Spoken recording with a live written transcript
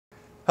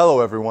Hello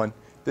everyone,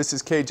 this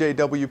is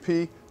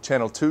KJWP,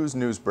 Channel 2's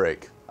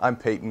NewsBreak. I'm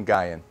Peyton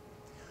Guyan.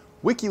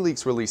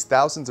 WikiLeaks released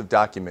thousands of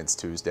documents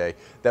Tuesday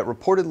that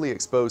reportedly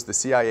exposed the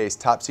CIA's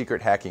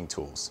top-secret hacking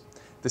tools.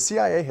 The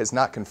CIA has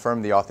not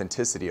confirmed the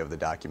authenticity of the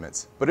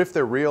documents, but if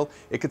they're real,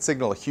 it could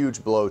signal a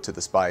huge blow to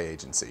the spy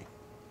agency.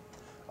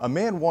 A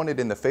man wanted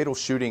in the fatal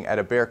shooting at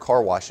a Bear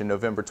car wash in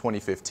November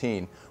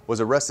 2015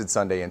 was arrested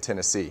Sunday in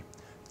Tennessee.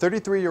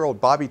 33-year-old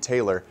Bobby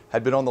Taylor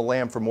had been on the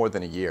lam for more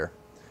than a year.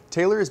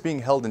 Taylor is being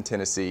held in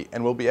Tennessee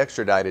and will be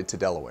extradited to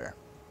Delaware.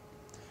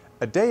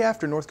 A day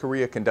after North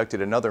Korea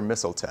conducted another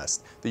missile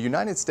test, the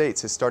United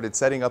States has started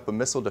setting up a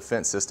missile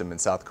defense system in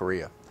South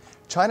Korea.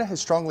 China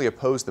has strongly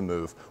opposed the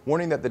move,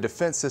 warning that the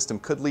defense system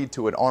could lead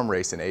to an arms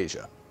race in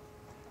Asia.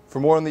 For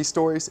more on these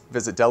stories,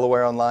 visit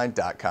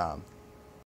DelawareOnline.com.